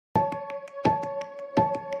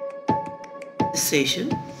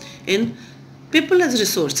session in People as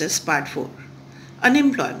Resources Part 4.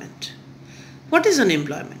 Unemployment. What is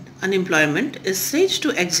unemployment? Unemployment is said to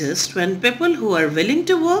exist when people who are willing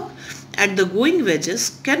to work at the going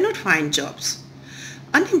wages cannot find jobs.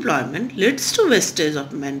 Unemployment leads to wastage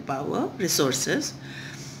of manpower, resources.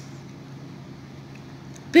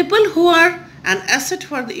 People who are an asset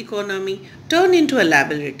for the economy turn into a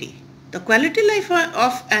liability. The quality life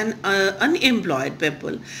of an unemployed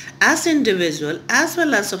people as individual as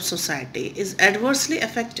well as of society is adversely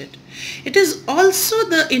affected. It is also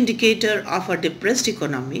the indicator of a depressed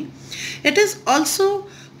economy. It is also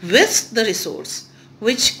wastes the resource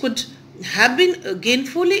which could have been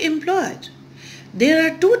gainfully employed. There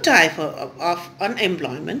are two types of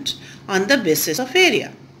unemployment on the basis of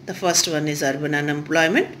area. The first one is urban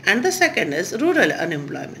unemployment and the second is rural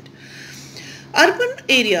unemployment. Urban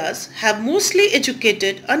areas have mostly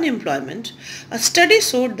educated unemployment. A study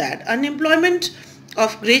showed that unemployment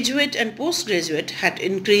of graduate and postgraduate had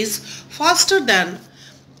increased faster than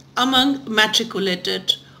among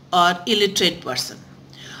matriculated or illiterate person.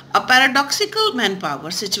 A paradoxical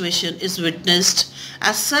manpower situation is witnessed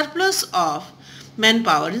as surplus of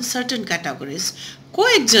manpower in certain categories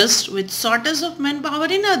coexist with shortage of manpower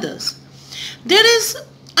in others. There is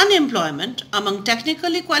unemployment among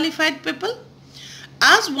technically qualified people.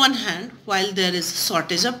 As one hand, while there is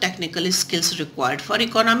shortage of technical skills required for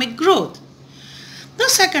economic growth. The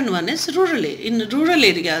second one is in rural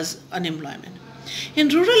areas unemployment. In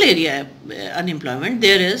rural area unemployment,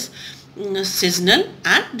 there is seasonal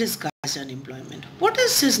and disguised unemployment. What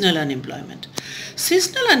is seasonal unemployment?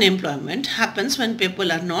 Seasonal unemployment happens when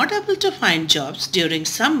people are not able to find jobs during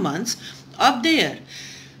some months of the year.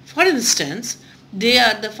 For instance,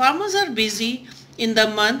 the farmers are busy in the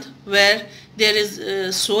month where there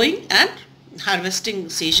is sowing and harvesting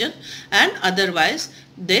season, and otherwise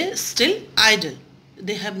they still idle.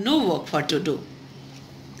 They have no work for to do.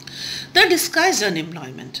 The disguised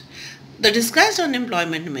unemployment. The disguised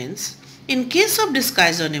unemployment means in case of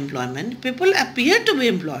disguised unemployment, people appear to be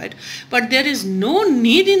employed, but there is no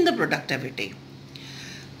need in the productivity.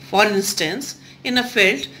 For instance, in a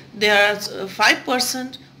field, there are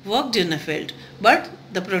 5% worked in a field, but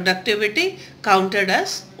the productivity counted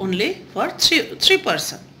as only for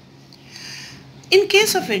 3%. In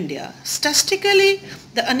case of India, statistically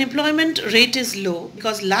the unemployment rate is low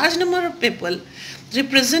because large number of people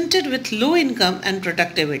represented with low income and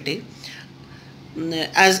productivity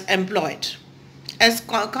as employed, as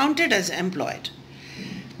counted as employed.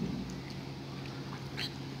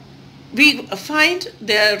 We find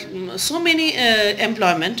there are so many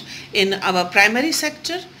employment in our primary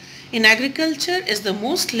sector. In agriculture is the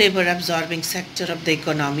most labor absorbing sector of the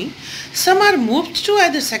economy. Some are moved to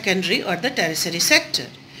either secondary or the tertiary sector.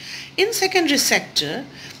 In secondary sector,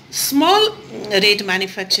 small rate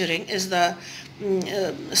manufacturing is the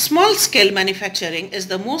small scale manufacturing is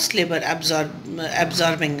the most labor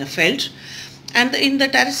absorbing field, and in the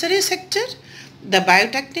tertiary sector, the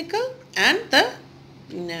biotechnical and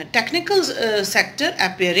the technical sector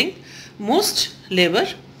appearing most labor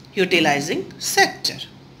utilizing sector.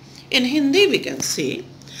 In Hindi we can say,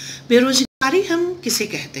 बेरोजगारी हम किसे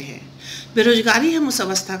कहते हैं? बेरोजगारी हम उस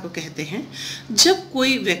अवस्था को कहते हैं जब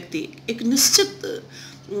कोई व्यक्ति एक निश्चित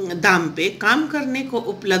दाम पे काम करने को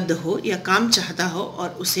उपलब्ध हो या काम चाहता हो और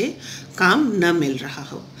उसे काम न मिल रहा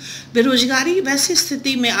हो. बेरोजगारी वैसी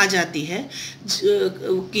स्थिति में आ जाती है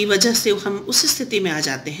की वजह से हम उस स्थिति में आ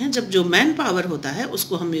जाते हैं जब जो मैन पावर होता है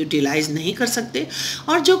उसको हम यूटिलाइज नहीं कर सकते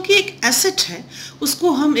और जो कि एक एसेट है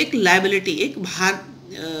उसको हम एक लायबिलिटी, एक भार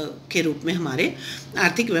के रूप में हमारे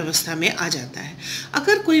आर्थिक व्यवस्था में आ जाता है.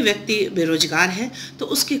 अगर कोई व्यक्ति बेरोजगार है तो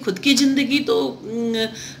उसकी खुद की ज़िंदगी तो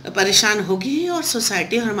परेशान होगी और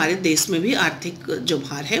सोसाइटी और हमारे देश में भी आर्थिक जो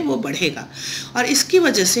भार है वो बढ़ेगा और इसकी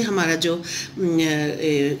वजह से हमारा जो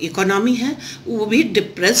इकोनॉमी है वो भी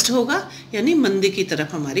डिप्रेस्ड होगा, यानी मंदी की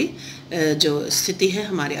तरफ हमारी जो स्थिति है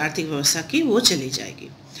हमारी आर्थिक व्यवस्था की वो चली जाएगी.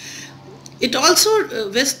 It also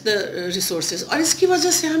waste the resources, और इसकी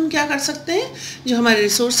वजह से हम क्या कर सकते हैं, जो हमारे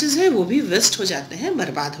रिसोर्सेज हैं वो भी वेस्ट हो जाते हैं,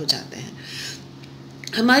 बर्बाद हो जाते हैं.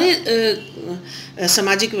 हमारे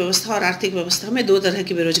सामाजिक व्यवस्था और आर्थिक व्यवस्था में दो तरह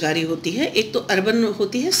की बेरोजगारी होती है. एक तो अर्बन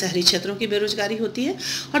होती है, शहरी क्षेत्रों की बेरोजगारी होती है,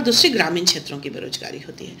 और दूसरी ग्रामीण क्षेत्रों की बेरोजगारी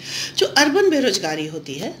होती है. जो अर्बन बेरोजगारी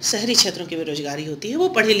होती है, शहरी क्षेत्रों की बेरोजगारी होती है, वो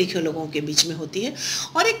पढ़े लिखे लोगों के बीच में होती है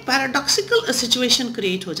और एक पैराडॉक्सिकल सिचुएशन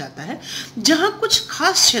क्रिएट हो जाता है जहाँ कुछ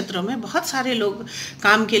खास क्षेत्रों में बहुत सारे लोग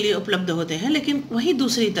काम के लिए उपलब्ध होते हैं, लेकिन वहीं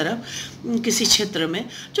दूसरी तरफ किसी क्षेत्र में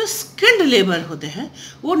जो स्किल्ड लेबर होते हैं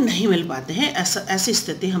वो नहीं मिल पाते हैं. ऐसी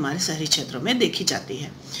स्थिति हमारे शहरी क्षेत्रों में देखी जाती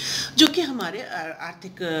है, जो कि हमारे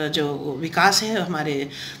आर्थिक जो विकास है हमारे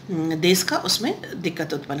देश का, उसमें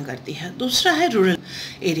दिक्कत उत्पन्न करती है। दूसरा है रूरल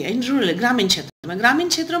एरिया। इन रूरल ग्रामीण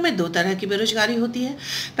क्षेत्रों में दो तरह की बेरोजगारी होती है।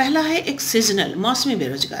 पहला है एक सीजनल मौसमी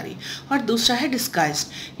बेरोजगारी और दूसरा है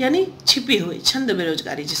डिस्गाइज्ड यानी छिपी हुई छंद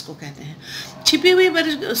बेरोजगारी जिसको कहते हैं। छिपी हुई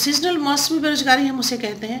सीजनल मौसमी बेरोजगारी हम उसे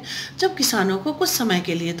कहते हैं जब किसानों को कुछ समय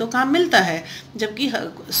के लिए तो काम मिलता है, जबकि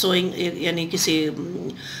सोइंग यानी किसी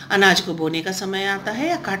अनाज को बोने का समय आता है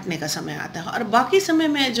या काटने का समय आता है, और बाकी समय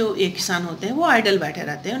में जो ये किसान होते हैं वो आइडल बैठे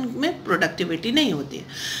रहते हैं, उनमें प्रोडक्टिविटी नहीं होती है।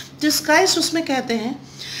 डिस्गाइज्ड उसमें कहते हैं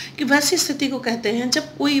कि वैसी स्थिति को कहते हैं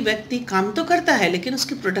जब कोई व्यक्ति काम तो करता है लेकिन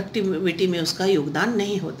उसकी प्रोडक्टिविटी में उसका योगदान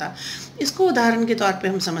नहीं होता। इसको उदाहरण के तौर पे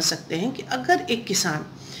हम समझ सकते हैं कि अगर एक किसान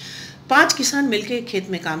 5 किसान मिलकर एक खेत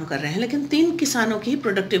में काम कर रहे हैं लेकिन 3 किसानों की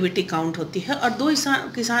प्रोडक्टिविटी काउंट होती है और 2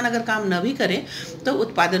 किसान अगर काम न भी करें तो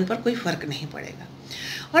उत्पादन पर कोई फर्क नहीं पड़ेगा।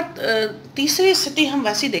 और तीसरी स्थिति हम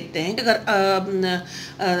वैसी देखते हैं कि अगर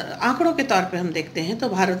आंकड़ों के तौर पे हम देखते हैं तो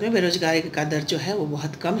भारत में बेरोजगारी का दर जो है वो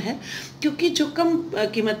बहुत कम है, क्योंकि जो कम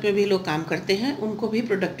कीमत में भी लोग काम करते हैं उनको भी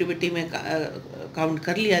प्रोडक्टिविटी में काउंट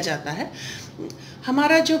कर लिया जाता है।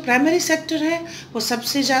 हमारा जो प्राइमरी सेक्टर है वो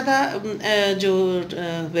सबसे ज़्यादा जो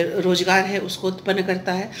रोजगार है उसको उत्पन्न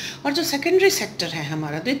करता है, और जो सेकेंडरी सेक्टर है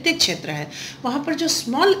हमारा द्वितीयक क्षेत्र है वहाँ पर जो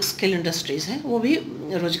स्मॉल स्केल इंडस्ट्रीज़ हैं वो भी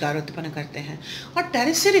रोजगार उत्पन्न करते हैं। और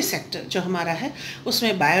टेरिशरी सेक्टर जो हमारा है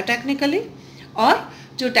उसमें बायोटेक्निकली और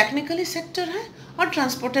जो टेक्निकली सेक्टर है और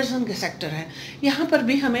ट्रांसपोर्टेशन के सेक्टर है, यहाँ पर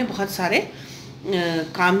भी हमें बहुत सारे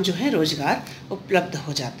काम जो है रोजगार उपलब्ध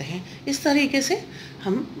हो जाते हैं। इस तरीके से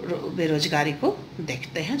हम बेरोजगारी को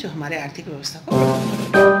देखते हैं जो हमारे आर्थिक व्यवस्था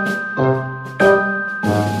को